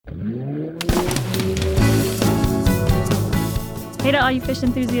Hey to all you fish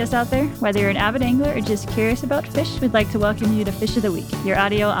enthusiasts out there. Whether you're an avid angler or just curious about fish, we'd like to welcome you to Fish of the Week, your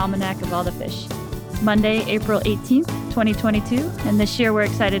audio almanac of all the fish. It's Monday, April 18th, 2022, and this year we're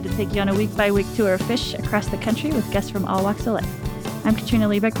excited to take you on a week-by-week tour of fish across the country with guests from all walks of life. I'm Katrina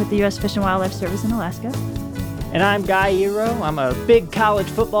Liebeck with the U.S. Fish and Wildlife Service in Alaska. And I'm Guy Eero. I'm a big college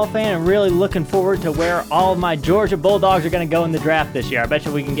football fan and really looking forward to where all of my Georgia Bulldogs are going to go in the draft this year. I bet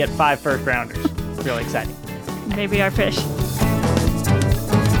you we can get 5 first-rounders. Really exciting. Maybe our fish.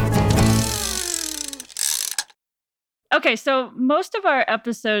 Okay, so most of our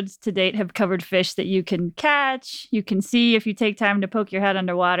episodes to date have covered fish that you can catch, you can see if you take time to poke your head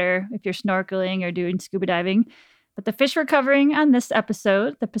underwater, if you're snorkeling or doing scuba diving. But the fish we're covering on this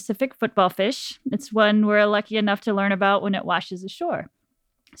episode, the Pacific football fish, it's one we're lucky enough to learn about when it washes ashore.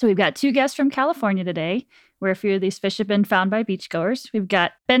 So we've got 2 guests from California today, where a few of these fish have been found by beachgoers. We've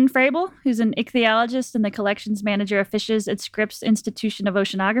got Ben Frabel, who's an ichthyologist and the collections manager of fishes at Scripps Institution of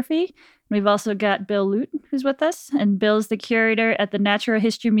Oceanography. And we've also got Bill Lute, who's with us, and Bill's the curator at the Natural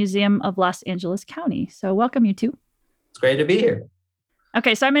History Museum of Los Angeles County. So welcome, you two. It's great to be here.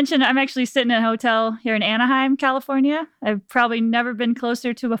 Okay, so I mentioned I'm actually sitting in a hotel here in Anaheim, California. I've probably never been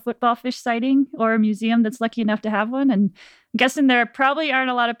closer to a football fish sighting or a museum that's lucky enough to have one. And I'm guessing there probably aren't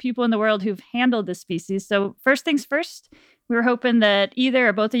a lot of people in the world who've handled this species. So first things first, we were hoping that either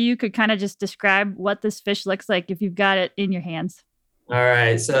or both of you could kind of just describe what this fish looks like if you've got it in your hands. All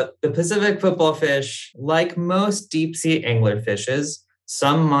right. So the Pacific football fish, like most deep sea angler fishes,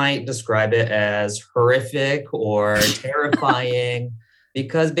 some might describe it as horrific or terrifying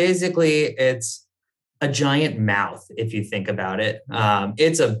because basically it's a giant mouth, if you think about it.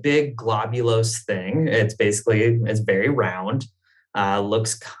 It's a big globulose thing. It's very round,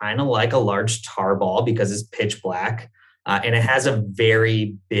 looks kind of like a large tar ball because it's pitch black. And it has a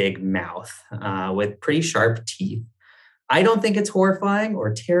very big mouth with pretty sharp teeth. I don't think it's horrifying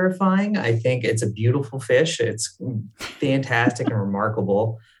or terrifying. I think it's a beautiful fish. It's fantastic and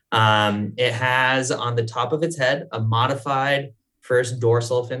remarkable. It has on the top of its head a modified first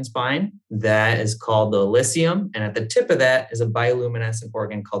dorsal fin spine that is called the elysium. And at the tip of that is a bioluminescent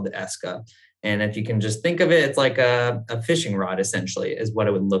organ called the esca. And if you can just think of it, it's like a fishing rod, essentially, is what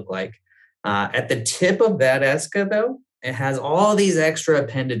it would look like. At the tip of that esca, though, it has all these extra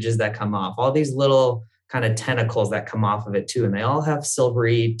appendages that come off, all these little kind of tentacles that come off of it, too. And they all have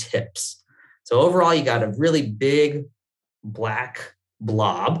silvery tips. So overall, you got a really big black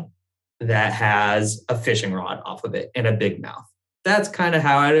blob that has a fishing rod off of it and a big mouth. That's kind of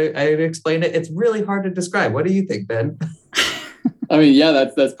how I'd explain it. It's really hard to describe. What do you think, Ben? I mean, yeah,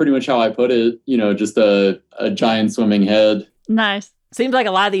 that's pretty much how I put it. You know, just a giant swimming head. Nice. Seems like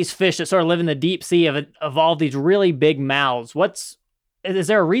a lot of these fish that sort of live in the deep sea have evolved these really big mouths. Is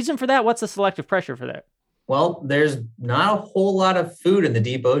there a reason for that? What's the selective pressure for that? Well, there's not a whole lot of food in the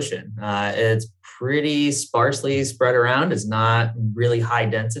deep ocean. It's pretty sparsely spread around. It's not really high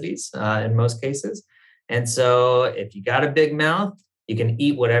densities in most cases. And so if you got a big mouth, you can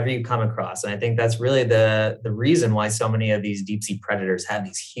eat whatever you come across. And I think that's really the reason why so many of these deep sea predators have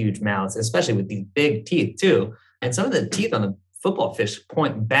these huge mouths, especially with these big teeth too. And some of the teeth on the football fish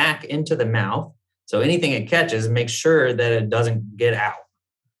point back into the mouth. So anything it catches, make sure that it doesn't get out.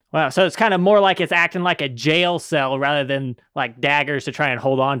 Wow, so it's kind of more like it's acting like a jail cell rather than like daggers to try and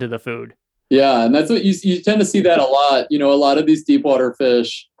hold on to the food. Yeah, and that's what you tend to see that a lot. You know, a lot of these deep water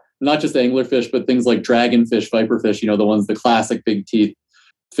fish, not just anglerfish, but things like dragonfish, viperfish, the classic big teeth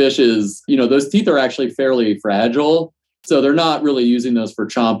fishes, those teeth are actually fairly fragile. So they're not really using those for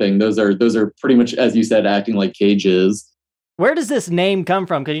chomping. Those are pretty much, as you said, acting like cages. Where does this name come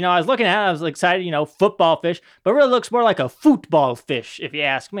from? Because, I was looking at it, I was excited, football fish, but it really looks more like a football fish, if you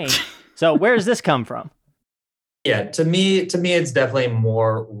ask me. So where does this come from? Yeah, to me, it's definitely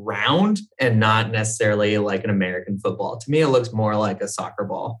more round and not necessarily like an American football. To me, it looks more like a soccer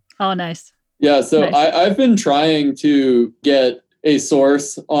ball. Oh, nice. Yeah, so Nice. I've been trying to get a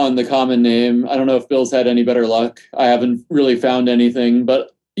source on the common name. I don't know if Bill's had any better luck. I haven't really found anything,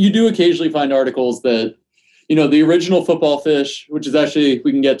 but you do occasionally find articles that, the original football fish, which is actually,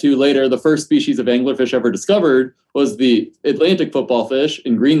 we can get to later, the first species of anglerfish ever discovered was the Atlantic football fish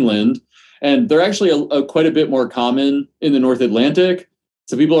in Greenland. And they're actually quite a bit more common in the North Atlantic.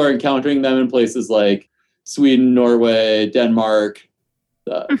 So people are encountering them in places like Sweden, Norway, Denmark,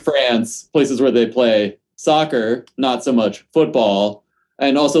 France, places where they play soccer, not so much football,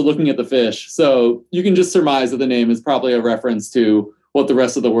 and also looking at the fish. So you can just surmise that the name is probably a reference to what the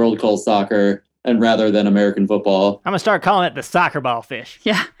rest of the world calls soccer, and rather than American football. I'm going to start calling it the soccer ball fish.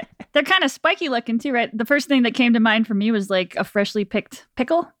 Yeah. They're kind of spiky looking too, right? The first thing that came to mind for me was like a freshly picked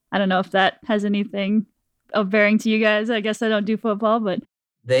pickle. I don't know if that has anything bearing to you guys. I guess I don't do football, but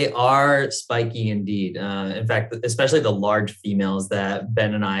They are spiky indeed. In fact, especially the large females that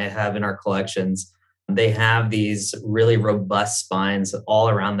Ben and I have in our collections, they have these really robust spines all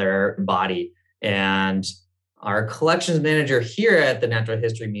around their body. And our collections manager here at the Natural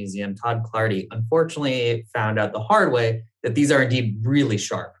History Museum, Todd Clardy, unfortunately found out the hard way that these are indeed really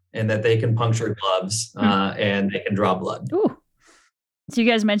sharp and that they can puncture gloves and they can draw blood. ooh. So you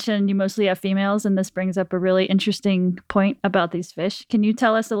guys mentioned you mostly have females, and this brings up a really interesting point about these fish. Can you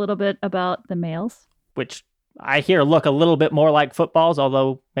tell us a little bit about the males? Which I hear look a little bit more like footballs,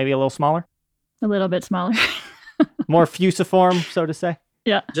 although maybe a little smaller. A little bit smaller. More fusiform, so to say.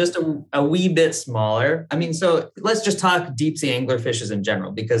 Yeah. Just a wee bit smaller. I mean, so let's just talk deep sea anglerfishes in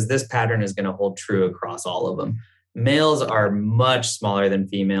general, because this pattern is going to hold true across all of them. Males are much smaller than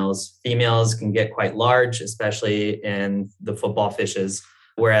females. Females can get quite large, especially in the football fishes,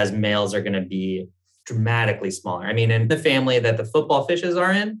 whereas males are going to be dramatically smaller. I mean, in the family that the football fishes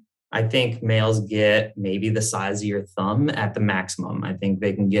are in, I think males get maybe the size of your thumb at the maximum. I think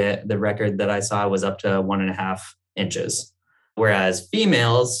they can get, the record that I saw was up to 1.5 inches. Whereas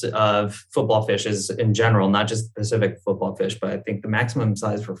females of football fishes in general, not just Pacific football fish, but I think the maximum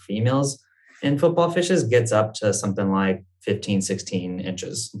size for females in football fishes gets up to something like 15, 16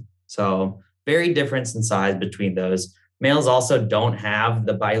 inches. So very difference in size between those. Males also don't have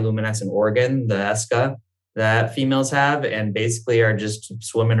the bioluminescent organ, the ESCA, that females have, and basically are just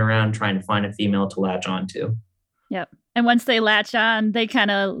swimming around trying to find a female to latch onto. Yep. And once they latch on, they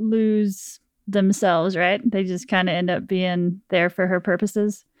kind of lose themselves, right? They just kind of end up being there for her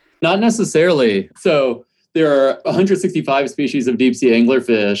purposes. Not necessarily. So there are 165 species of deep sea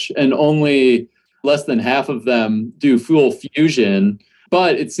anglerfish, and only less than half of them do full fusion.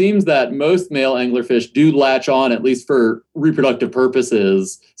 But it seems that most male anglerfish do latch on, at least for reproductive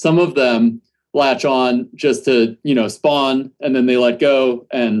purposes. Some of them latch on just to, spawn, and then they let go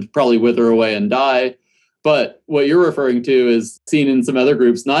and probably wither away and die. But what you're referring to is seen in some other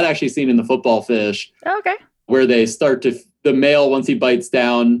groups, not actually seen in the football fish. Okay. Where they start to, the male, once he bites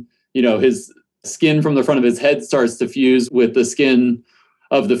down, his skin from the front of his head starts to fuse with the skin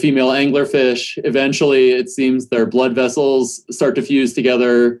of the female anglerfish. Eventually, it seems their blood vessels start to fuse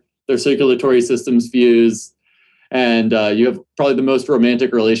together, their circulatory systems fuse, and you have probably the most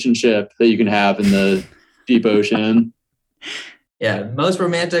romantic relationship that you can have in the deep ocean. Yeah, most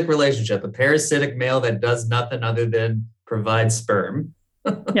romantic relationship, a parasitic male that does nothing other than provide sperm.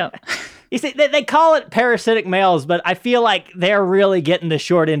 Yep. You see, they call it parasitic males, but I feel like they're really getting the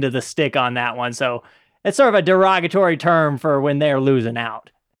short end of the stick on that one. So it's sort of a derogatory term for when they're losing out.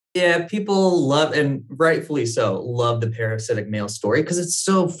 Yeah, people love, and rightfully so, love the parasitic male story because it's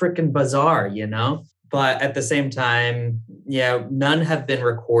so freaking bizarre, But at the same time, none have been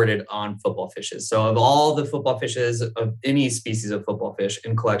recorded on football fishes. So of all the football fishes, of any species of football fish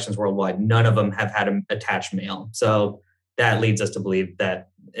in collections worldwide, none of them have had an attached male. So that leads us to believe that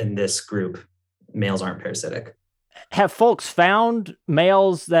in this group, males aren't parasitic. Have folks found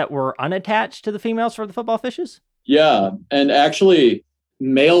males that were unattached to the females for the football fishes? Yeah, and actually,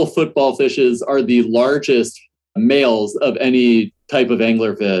 male football fishes are the largest males of any type of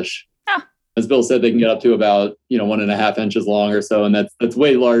anglerfish. As Bill said, they can get up to about 1.5 inches long or so, and that's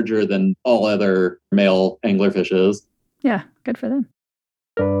way larger than all other male anglerfishes. Yeah, good for them.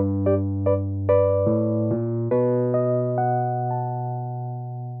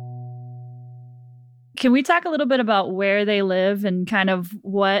 Can we talk a little bit about where they live and kind of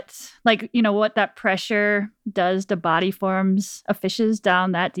what that pressure does to body forms of fishes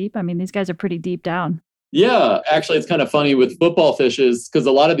down that deep? I mean, these guys are pretty deep down. Yeah, actually, it's kind of funny with football fishes because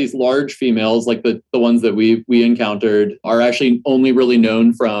a lot of these large females, like the ones that we encountered, are actually only really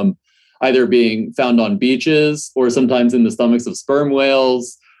known from either being found on beaches or sometimes in the stomachs of sperm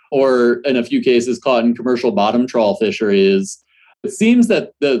whales, or in a few cases caught in commercial bottom trawl fisheries. It seems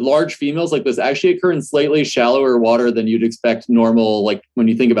that the large females like this actually occur in slightly shallower water than you'd expect normal, like when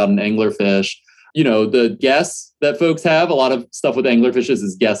you think about an anglerfish. The guess that folks have, a lot of stuff with anglerfishes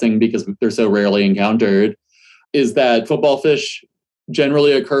is guessing because they're so rarely encountered, is that football fish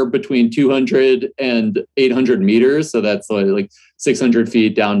generally occur between 200 and 800 meters. So that's like 600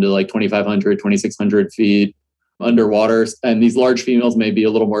 feet down to like 2,500, 2,600 feet underwater. And these large females may be a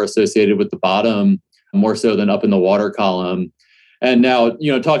little more associated with the bottom, more so than up in the water column. And now,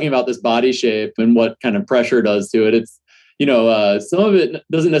 talking about this body shape and what kind of pressure does to it, it's, some of it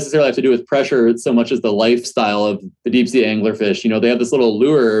doesn't necessarily have to do with pressure so much as the lifestyle of the deep sea anglerfish. They have this little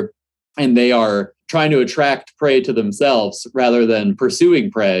lure and they are trying to attract prey to themselves rather than pursuing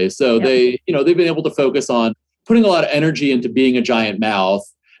prey. So they've been able to focus on putting a lot of energy into being a giant mouth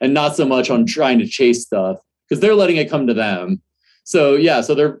and not so much on trying to chase stuff because they're letting it come to them. So yeah,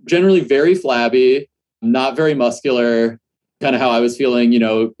 so they're generally very flabby, not very muscular, kind of how I was feeling,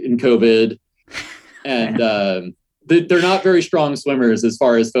 in COVID. And they're not very strong swimmers as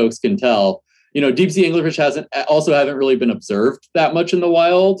far as folks can tell. Deep sea anglerfish haven't really been observed that much in the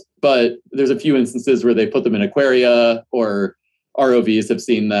wild, but there's a few instances where they put them in aquaria or ROVs have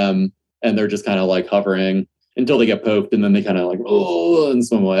seen them and they're just kind of like hovering until they get poked and then they kind of like, and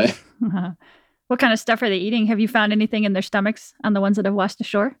swim away. What kind of stuff are they eating? Have you found anything in their stomachs on the ones that have washed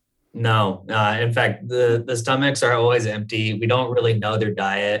ashore? No. In fact, the stomachs are always empty. We don't really know their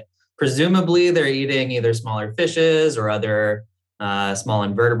diet. Presumably, they're eating either smaller fishes or other small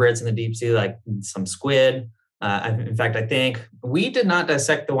invertebrates in the deep sea, like some squid. In fact, I think we did not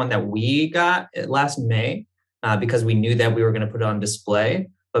dissect the one that we got last May because we knew that we were going to put it on display.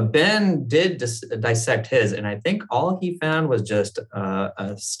 But Ben did dissect his, and I think all he found was just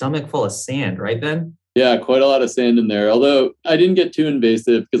a stomach full of sand, right, Ben? Yeah, quite a lot of sand in there. Although I didn't get too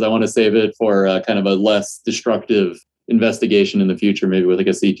invasive because I want to save it for kind of a less destructive investigation in the future, maybe with like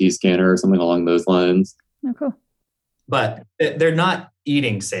a CT scanner or something along those lines. Oh, cool. But they're not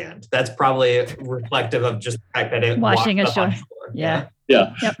eating sand. That's probably reflective of just the fact that it washing washed up ashore. on shore. Yeah.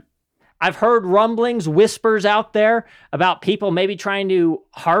 Yep. I've heard rumblings, whispers out there about people maybe trying to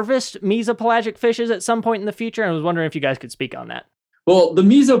harvest mesopelagic fishes at some point in the future. And I was wondering if you guys could speak on that. Well, the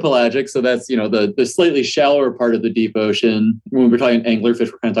mesopelagic, so that's, the slightly shallower part of the deep ocean. When we're talking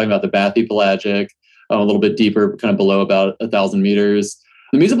anglerfish, we're kind of talking about the bathypelagic, a little bit deeper, kind of below about 1,000 meters.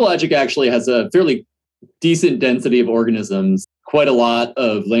 The mesopelagic actually has a fairly decent density of organisms, quite a lot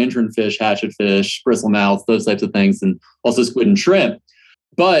of lanternfish, hatchetfish, bristlemouths, those types of things, and also squid and shrimp.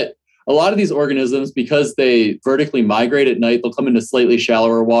 But a lot of these organisms, because they vertically migrate at night, they'll come into slightly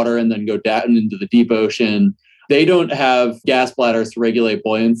shallower water and then go down into the deep ocean. They don't have gas bladders to regulate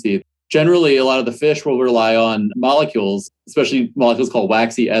buoyancy. Generally, a lot of the fish will rely on molecules, especially molecules called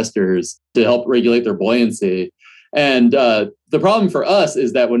waxy esters, to help regulate their buoyancy. And the problem for us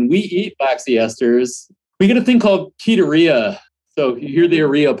is that when we eat waxy esters, we get a thing called ketoria. So you hear the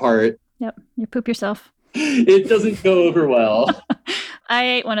urea part. Yep. You poop yourself. It doesn't go over well. I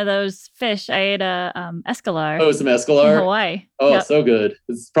ate one of those fish. I ate a escalar. Oh, some escalar? In Hawaii. Oh, Yep. So good.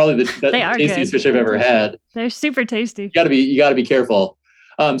 It's probably the tastiest fish I've ever had. They're super tasty. You gotta be careful.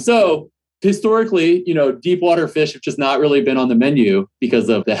 So historically, deep water fish have just not really been on the menu because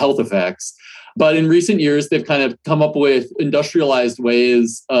of the health effects. But in recent years, they've kind of come up with industrialized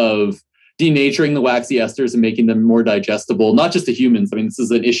ways of denaturing the waxy esters and making them more digestible, not just to humans. I mean, this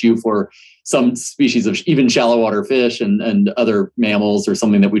is an issue for some species of even shallow water fish and other mammals or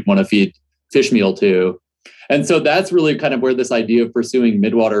something that we'd want to feed fish meal to. And so that's really kind of where this idea of pursuing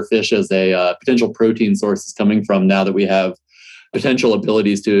midwater fish as a potential protein source is coming from now that we have potential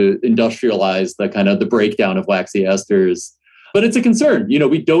abilities to industrialize the breakdown of waxy esters. But it's a concern.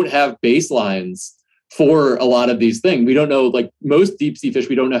 We don't have baselines for a lot of these things. We don't know, like most deep sea fish,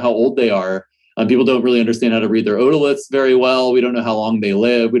 we don't know how old they are. People don't really understand how to read their otoliths very well. We don't know how long they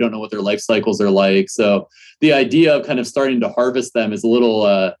live. We don't know what their life cycles are like. So the idea of kind of starting to harvest them is a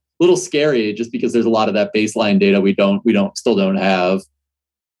little scary just because there's a lot of that baseline data we still don't have.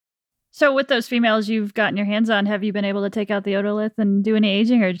 So with those females you've gotten your hands on, have you been able to take out the otolith and do any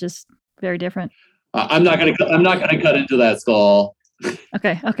aging, or just very different? I'm not gonna cut into that skull.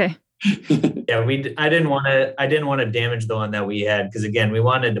 Okay. Yeah, I didn't want to damage the one that we had because again, we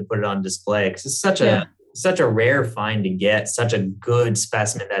wanted to put it on display because it's such a rare find to get such a good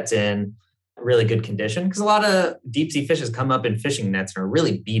specimen that's in really good condition. Because a lot of deep sea fishes come up in fishing nets and are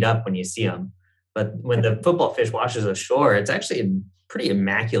really beat up when you see them, but when the football fish washes ashore, it's actually in pretty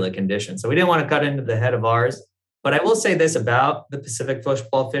immaculate condition. So we didn't want to cut into the head of ours. But I will say this about the Pacific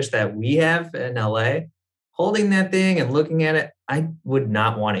football fish that we have in LA. Holding that thing and looking at it, I would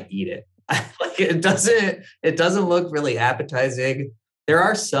not want to eat it. Like it doesn't look really appetizing. There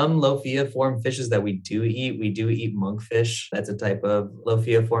are some Lophiiform fishes that we do eat. We do eat monkfish. That's a type of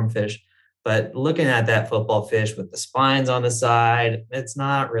Lophiiform fish. But looking at that football fish with the spines on the side, it's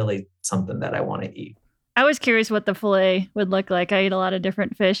not really something that I want to eat. I was curious what the fillet would look like. I eat a lot of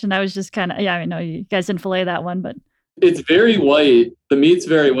different fish, and I was just kind of, I know you guys didn't fillet that one, but. It's very white. The meat's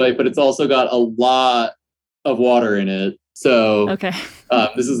very white, but it's also got a lot of water in it. So okay.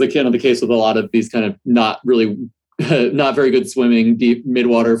 This is the case with a lot of these kind of not very good swimming deep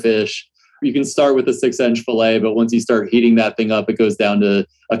midwater fish. You can start with a 6-inch fillet, but once you start heating that thing up, it goes down to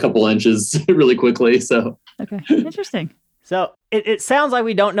a couple inches really quickly. So okay, interesting. So it sounds like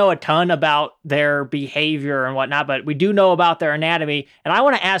we don't know a ton about their behavior and whatnot, but we do know about their anatomy. And I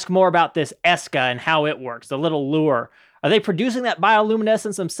want to ask more about this ESCA and how it works, the little lure. Are they producing that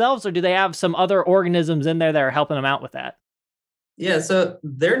bioluminescence themselves, or do they have some other organisms in there that are helping them out with that? Yeah, so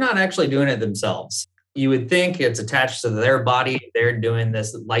they're not actually doing it themselves. You would think it's attached to their body. They're doing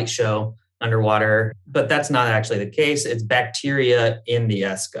this light show underwater, but that's not actually the case. It's bacteria in the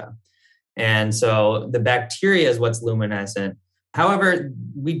ESCA. And so the bacteria is what's luminescent. However,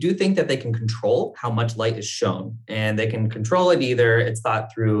 we do think that they can control how much light is shown, and they can control it either, it's thought,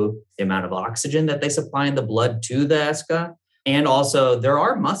 through the amount of oxygen that they supply in the blood to the ESCA. And also there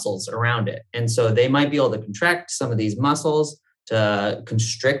are muscles around it. And so they might be able to contract some of these muscles to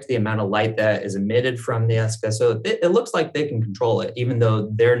constrict the amount of light that is emitted from the ESCA. So it looks like they can control it, even though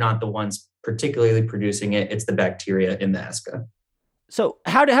they're not the ones particularly producing it. It's the bacteria in the ESCA. So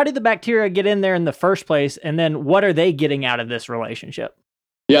how did the bacteria get in there in the first place? And then what are they getting out of this relationship?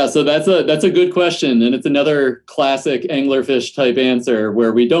 Yeah, so that's a good question. And it's another classic anglerfish type answer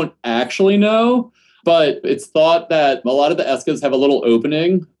where we don't actually know, but it's thought that a lot of the ESCAs have a little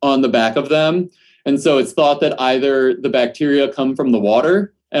opening on the back of them. And so it's thought that either the bacteria come from the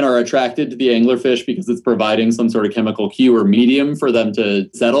water and are attracted to the anglerfish because it's providing some sort of chemical cue or medium for them to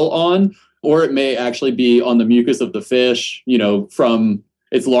settle on, or it may actually be on the mucus of the fish, from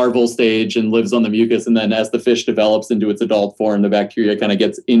its larval stage and lives on the mucus. And then as the fish develops into its adult form, the bacteria kind of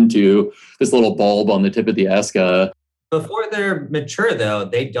gets into this little bulb on the tip of the ESCA. Before they're mature, though,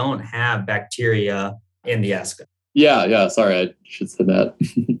 they don't have bacteria in the ESCA. Yeah. Sorry, I should say that.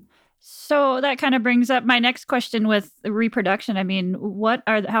 So that kind of brings up my next question with reproduction. I mean,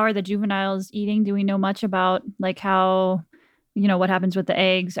 how are the juveniles eating? Do we know much about how, what happens with the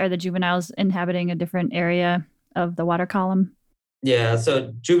eggs? Are the juveniles inhabiting a different area of the water column? Yeah,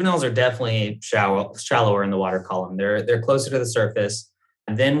 so juveniles are definitely shallower in the water column. They're closer to the surface.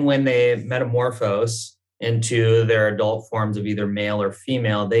 And then when they metamorphose into their adult forms of either male or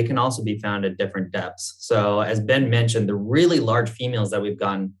female, they can also be found at different depths. So as Ben mentioned, the really large females that we've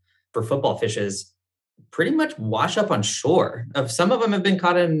gotten for football fishes pretty much wash up on shore. Some of them have been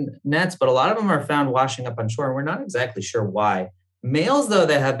caught in nets, but a lot of them are found washing up on shore, and we're not exactly sure why. Males, though,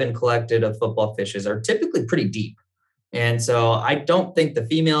 that have been collected of football fishes are typically pretty deep. And so I don't think the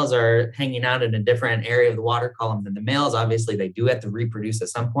females are hanging out in a different area of the water column than the males. Obviously, they do have to reproduce at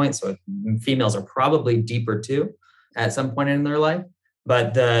some point, so females are probably deeper too at some point in their life.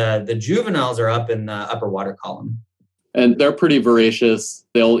 But the juveniles are up in the upper water column. And they're pretty voracious.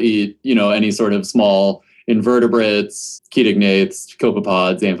 They'll eat, any sort of small invertebrates, chaetognates,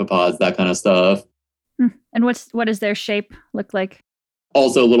 copepods, amphipods, that kind of stuff. And what does their shape look like?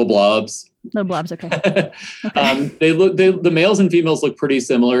 Also little blobs. Little blobs, okay. The males and females look pretty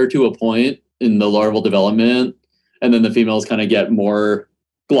similar to a point in the larval development. And then the females kind of get more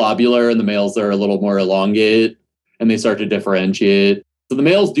globular and the males are a little more elongate and they start to differentiate. So the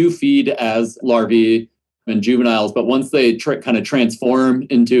males do feed as larvae and juveniles, but once they kind of transform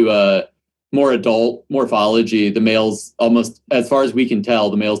into a more adult morphology, the males, almost as far as we can tell,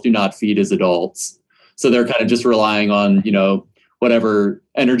 the males do not feed as adults. So they're kind of just relying on, whatever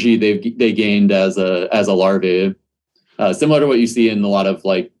energy they gained as a larvae, similar to what you see in a lot of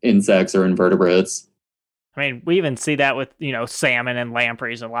insects or invertebrates. I mean, we even see that with, salmon and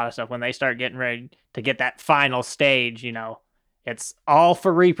lampreys and a lot of stuff. When they start getting ready to get that final stage, it's all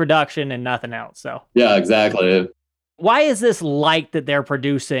for reproduction and nothing else. So yeah, exactly. Why is this light that they're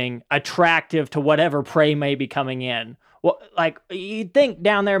producing attractive to whatever prey may be coming in? Well, you'd think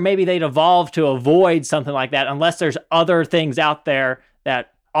down there maybe they'd evolve to avoid something like that unless there's other things out there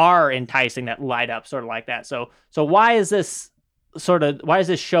that are enticing that light up sort of like that. So why is this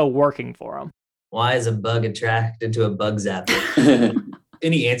show working for them? Why is a bug attracted to a bug zapper?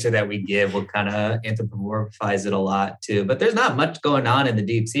 Any answer that we give will kind of anthropomorphize it a lot too. But there's not much going on in the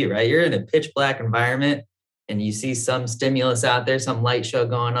deep sea, right? You're in a pitch black environment and you see some stimulus out there, some light show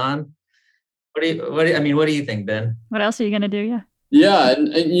going on. What do you think, Ben? What else are you going to do? Yeah. Yeah.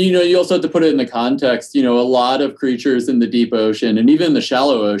 And you also have to put it in the context, a lot of creatures in the deep ocean and even the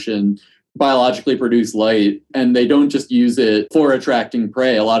shallow ocean biologically produce light, and they don't just use it for attracting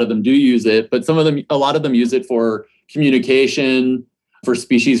prey. A lot of them do use it, but a lot of them use it for communication, for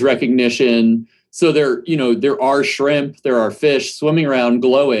species recognition. So there are shrimp, there are fish swimming around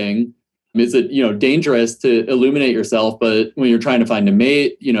glowing. Is it, dangerous to illuminate yourself? But when you're trying to find a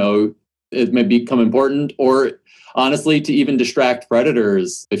mate, it may become important, or honestly, to even distract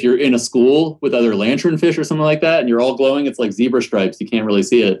predators. If you're in a school with other lanternfish or something like that, and you're all glowing, it's like zebra stripes. You can't really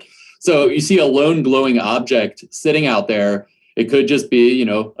see it. So you see a lone glowing object sitting out there. It could just be,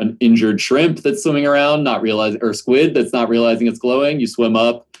 an injured shrimp that's swimming around, not realizing, or squid that's not realizing it's glowing. You swim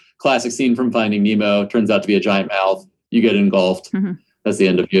up. Classic scene from Finding Nemo. Turns out to be a giant mouth. You get engulfed. Mm-hmm. That's the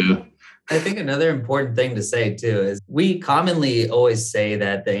end of you. I think another important thing to say too is we commonly always say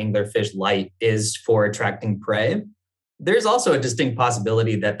that the anglerfish light is for attracting prey. There's also a distinct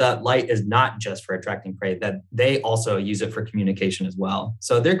possibility that that light is not just for attracting prey, that they also use it for communication as well.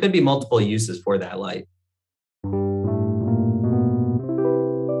 So there could be multiple uses for that light.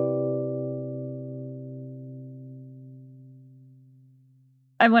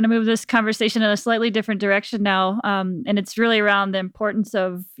 I want to move this conversation in a slightly different direction now. And it's really around the importance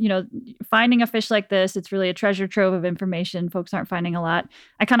of, finding a fish like this. It's really a treasure trove of information. Folks aren't finding a lot.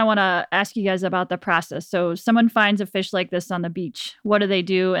 I kind of want to ask you guys about the process. So someone finds a fish like this on the beach. What do they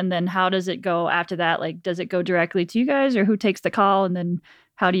do? And then how does it go after that? Like, does it go directly to you guys, or who takes the call? And then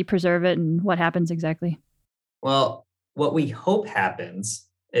how do you preserve it and what happens exactly? Well, what we hope happens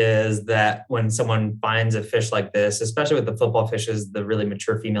is that when someone finds a fish like this, especially with the football fishes, the really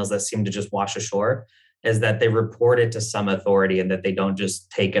mature females that seem to just wash ashore, is that they report it to some authority and that they don't just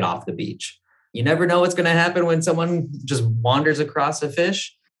take it off the beach. You never know what's going to happen when someone just wanders across a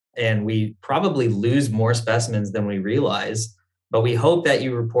fish, and we probably lose more specimens than we realize, but we hope that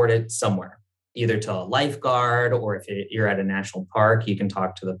you report it somewhere, either to a lifeguard, or if you're at a national park, you can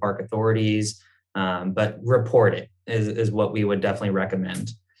talk to the park authorities, but report it is what we would definitely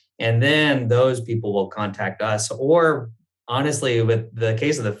recommend. And then those people will contact us. Or honestly, with the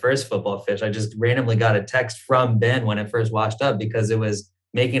case of the first football fish, I just randomly got a text from Ben when it first washed up because it was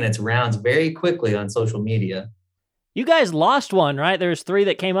making its rounds very quickly on social media. You guys lost one, right? There's 3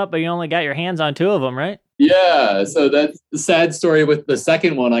 that came up, but you only got your hands on 2 of them, right? Yeah. So that's the sad story with the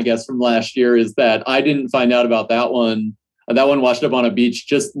second one, I guess, from last year is that I didn't find out about that one. That one washed up on a beach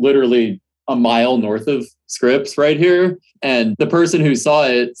just literally a mile north of Scripps right here. And the person who saw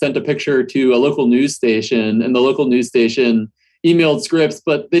it sent a picture to a local news station, and the local news station emailed Scripps,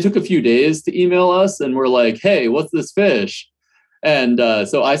 but they took a few days to email us and were like, hey, what's this fish? And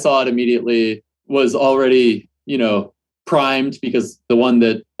so I saw it immediately, was already, primed because the one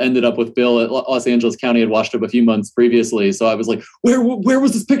that ended up with Bill at Los Angeles County had washed up a few months previously. So I was like, where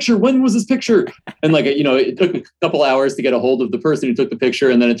was this picture? When was this picture? And it took a couple hours to get a hold of the person who took the picture.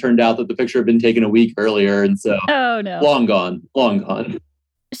 And then it turned out that the picture had been taken a week earlier. And so long gone.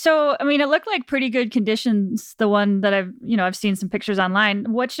 So, I mean, it looked like pretty good conditions. The one that I've seen some pictures online.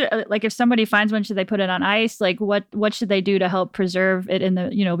 What should, if somebody finds one, should they put it on ice? Like what should they do to help preserve it in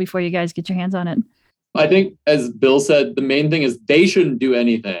the, before you guys get your hands on it? I think, as Bill said, the main thing is they shouldn't do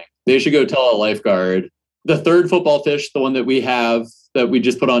anything. They should go tell a lifeguard. The third football fish, the one that we have that we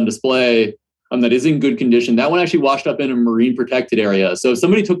just put on display, that is in good condition, that one actually washed up in a marine protected area. So if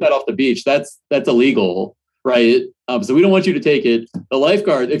somebody took that off the beach, that's illegal, right? So we don't want you to take it. The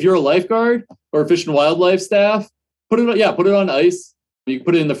lifeguard, if you're a lifeguard or Fish and Wildlife staff, put it on ice. You can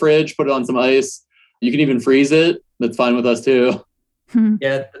put it in the fridge, put it on some ice. You can even freeze it. That's fine with us too.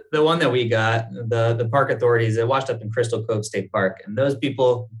 Yeah, the one that we got, the park authorities, it washed up in Crystal Cove State Park, and those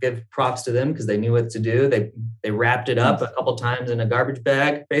people, give props to them because they knew what to do. They wrapped it up a couple times in a garbage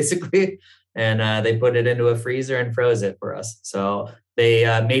bag, basically, and they put it into a freezer and froze it for us. So they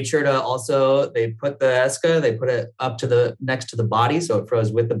made sure to also, they put the ESCA, they put it up to next to the body, so it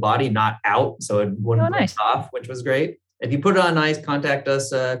froze with the body, not out, so it wouldn't break off, which was great. If you put it on ice, contact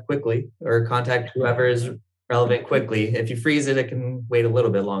us quickly, or contact whoever is relevant quickly. If you freeze it, it can wait a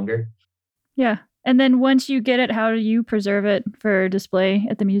little bit longer. Yeah. And then once you get it, how do you preserve it for display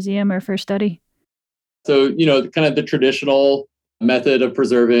at the museum or for study? So, kind of the traditional method of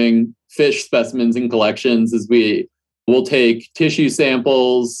preserving fish specimens in collections is we will take tissue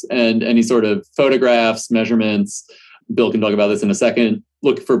samples and any sort of photographs, measurements. Bill can talk about this in a second.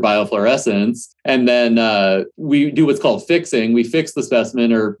 Look for biofluorescence. And then we do what's called fixing. We fix the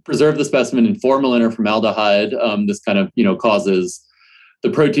specimen or preserve the specimen in formalin or formaldehyde. This kind of, causes the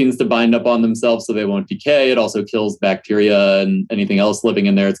proteins to bind up on themselves so they won't decay. It also kills bacteria and anything else living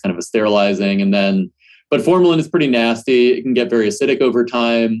in there. It's kind of a sterilizing. But formalin is pretty nasty. It can get very acidic over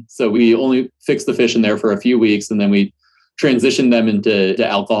time. So we only fix the fish in there for a few weeks, and then we transition them into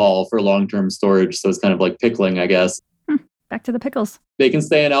alcohol for long-term storage. So it's kind of like pickling, I guess. Back to the pickles. They can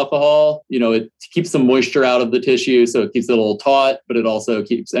stay in alcohol. It keeps some moisture out of the tissue, so it keeps it a little taut, but it also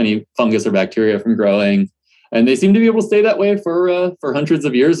keeps any fungus or bacteria from growing. And they seem to be able to stay that way for hundreds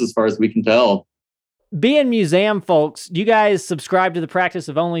of years, as far as we can tell. Being museum folks, do you guys subscribe to the practice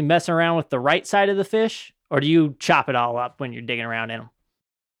of only messing around with the right side of the fish, or do you chop it all up when you're digging around in them?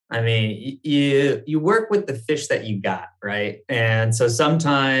 I mean, you work with the fish that you got, right? And so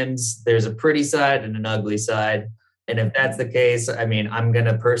sometimes there's a pretty side and an ugly side. And if that's the case, I mean, I'm going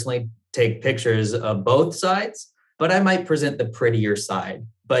to personally take pictures of both sides, but I might present the prettier side.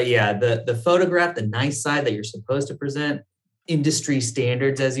 But yeah, the photograph, the nice side that you're supposed to present, industry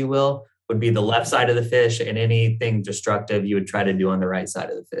standards, as you will, would be the left side of the fish, and anything destructive you would try to do on the right side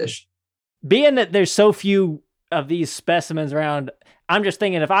of the fish. Being that there's so few of these specimens around, I'm just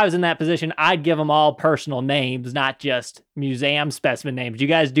thinking if I was in that position, I'd give them all personal names, not just museum specimen names. Do you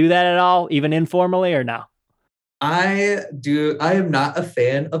guys do that at all, even informally, or no? I am not a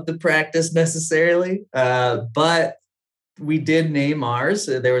fan of the practice necessarily, but we did name ours.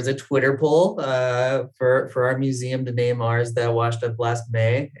 There was a Twitter poll for our museum to name ours that washed up last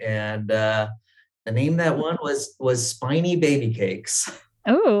May, and the name that one was Spiny Baby Cakes.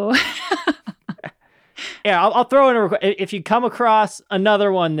 Oh. Yeah, I'll throw in a request. If you come across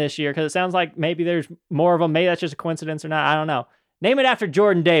another one this year, because it sounds like maybe there's more of them. Maybe that's just a coincidence or not. I don't know. Name it after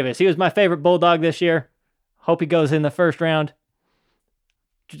Jordan Davis. He was my favorite Bulldog this year. Hope he goes in the first round.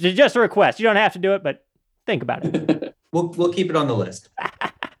 Just a request. You don't have to do it, but think about it. We'll keep it on the list.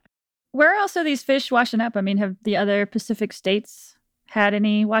 Where else are these fish washing up? I mean, have the other Pacific states had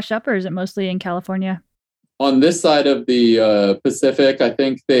any wash up, or is it mostly in California? On this side of the Pacific, I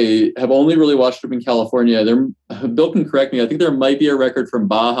think they have only really washed up in California. Bill can correct me. I think there might be a record from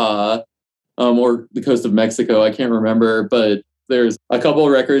Baja or the coast of Mexico. I can't remember, but there's a couple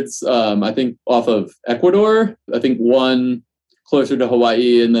of records, I think, off of Ecuador. I think one closer to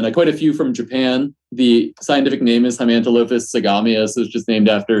Hawaii, and then quite a few from Japan. The scientific name is Hymantolophus sagamius. It's just named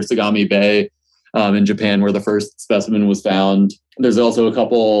after Sagami Bay in Japan, where the first specimen was found. There's also a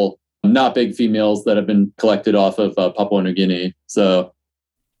couple not big females that have been collected off of Papua New Guinea. So,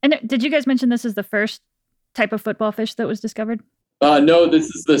 and did you guys mention this is the first type of football fish that was discovered? No, this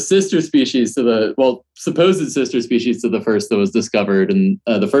is the sister species to supposed sister species to the first that was discovered. And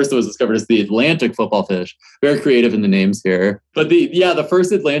the first that was discovered is the Atlantic football fish. Very creative in the names here. But the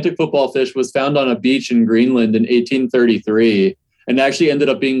first Atlantic football fish was found on a beach in Greenland in 1833 and actually ended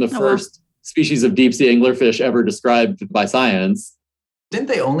up being the first species of deep sea anglerfish ever described by science. Didn't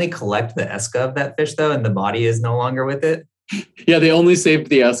they only collect the esca of that fish, though, and the body is no longer with it? Yeah, they only saved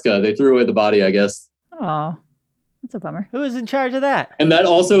the esca. They threw away the body, I guess. Oh, that's a bummer. Who is in charge of that? And that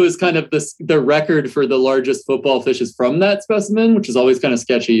also is kind of the record for the largest football fishes from that specimen, which is always kind of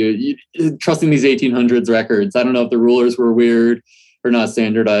sketchy. You trusting these 1800s records. I don't know if the rulers were weird or not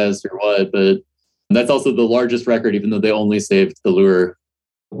standardized or what, but that's also the largest record, even though they only saved the lure.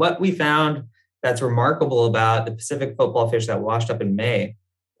 What we found that's remarkable about the Pacific football fish that washed up in May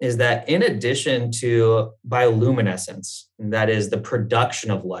is that in addition to bioluminescence, that is the production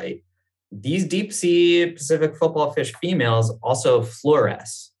of light, these deep sea Pacific football fish females also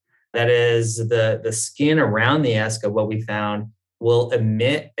fluoresce. That is the skin around the esca, what we found, will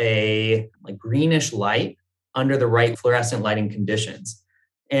emit a greenish light under the right fluorescent lighting conditions.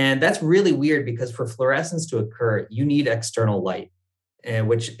 And that's really weird because for fluorescence to occur, you need external light,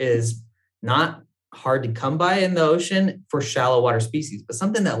 which is not hard to come by in the ocean for shallow water species, but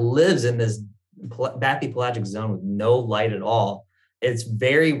something that lives in this bathypelagic zone with no light at all, it's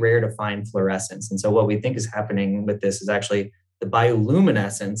very rare to find fluorescence. And so what we think is happening with this is actually the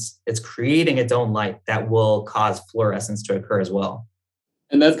bioluminescence. It's creating its own light that will cause fluorescence to occur as well.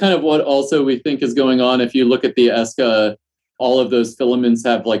 And that's kind of what also we think is going on. If you look at the esca, all of those filaments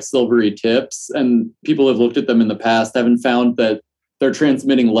have silvery tips, and people have looked at them in the past, haven't found that they're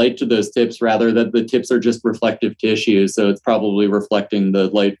transmitting light to those tips, rather that the tips are just reflective tissue. So it's probably reflecting the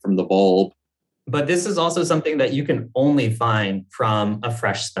light from the bulb. But this is also something that you can only find from a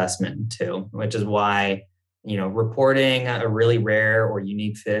fresh specimen too, which is why, reporting a really rare or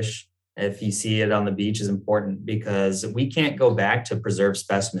unique fish, if you see it on the beach, is important, because we can't go back to preserved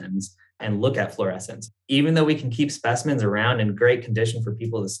specimens and look at fluorescence. Even though we can keep specimens around in great condition for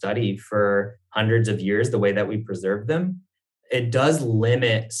people to study for hundreds of years, the way that we preserve them, it does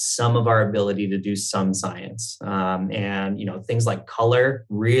limit some of our ability to do some science. And things like color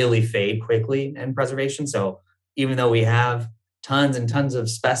really fade quickly in preservation. So even though we have tons and tons of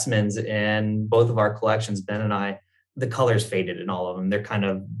specimens in both of our collections, Ben and I, the color's faded in all of them. They're kind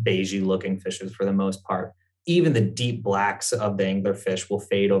of beigey looking fishes for the most part. Even the deep blacks of the anglerfish will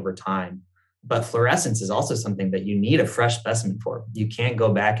fade over time. But fluorescence is also something that you need a fresh specimen for. You can't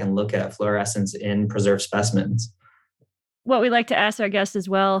go back and look at fluorescence in preserved specimens. What we like to ask our guests as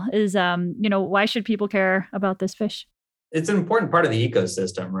well is, why should people care about this fish? It's an important part of the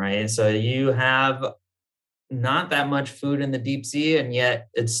ecosystem, right? So you have not that much food in the deep sea, and yet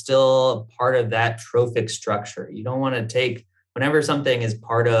it's still part of that trophic structure. You don't want to take, whenever something is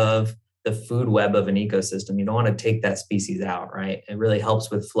part of the food web of an ecosystem, you don't want to take that species out, right? It really helps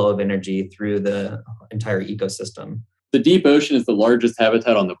with flow of energy through the entire ecosystem. The deep ocean is the largest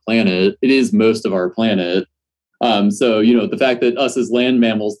habitat on the planet. It is most of our planet. So the fact that us as land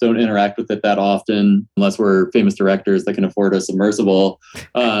mammals don't interact with it that often, unless we're famous directors that can afford a submersible,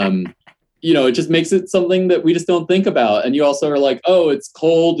 it just makes it something that we just don't think about. And you also are like, oh, it's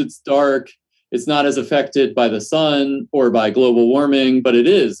cold, it's dark, it's not as affected by the sun or by global warming, but it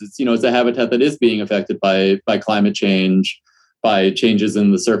is. It's a habitat that is being affected by climate change, by changes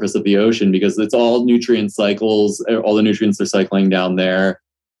in the surface of the ocean, because it's all nutrient cycles, all the nutrients are cycling down there.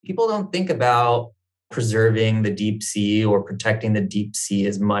 People don't think about preserving the deep sea or protecting the deep sea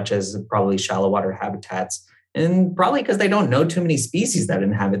as much as probably shallow water habitats. And probably because they don't know too many species that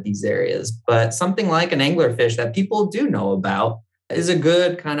inhabit these areas. But something like an anglerfish that people do know about is a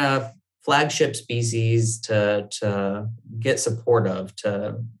good kind of flagship species to get support of,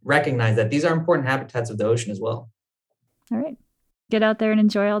 to recognize that these are important habitats of the ocean as well. All right. Get out there and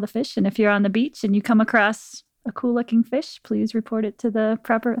enjoy all the fish. And if you're on the beach and you come across a cool looking fish, please report it to the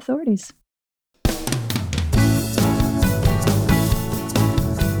proper authorities.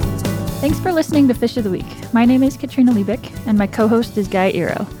 Thanks for listening to Fish of the Week. My name is Katrina Liebig, and my co-host is Guy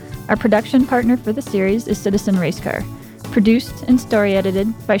Eero. Our production partner for the series is Citizen Racecar. Produced and story edited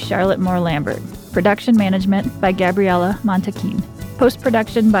by Charlotte Moore Lambert. Production management by Gabriella Montaquin.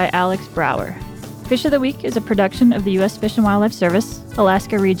 Post-production by Alex Brower. Fish of the Week is a production of the U.S. Fish and Wildlife Service,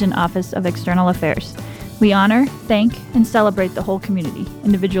 Alaska Region Office of External Affairs. We honor, thank, and celebrate the whole community,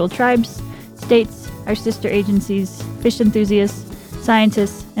 individual tribes, states, our sister agencies, fish enthusiasts,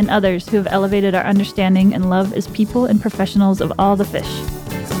 scientists, and others who have elevated our understanding and love as people and professionals of all the fish.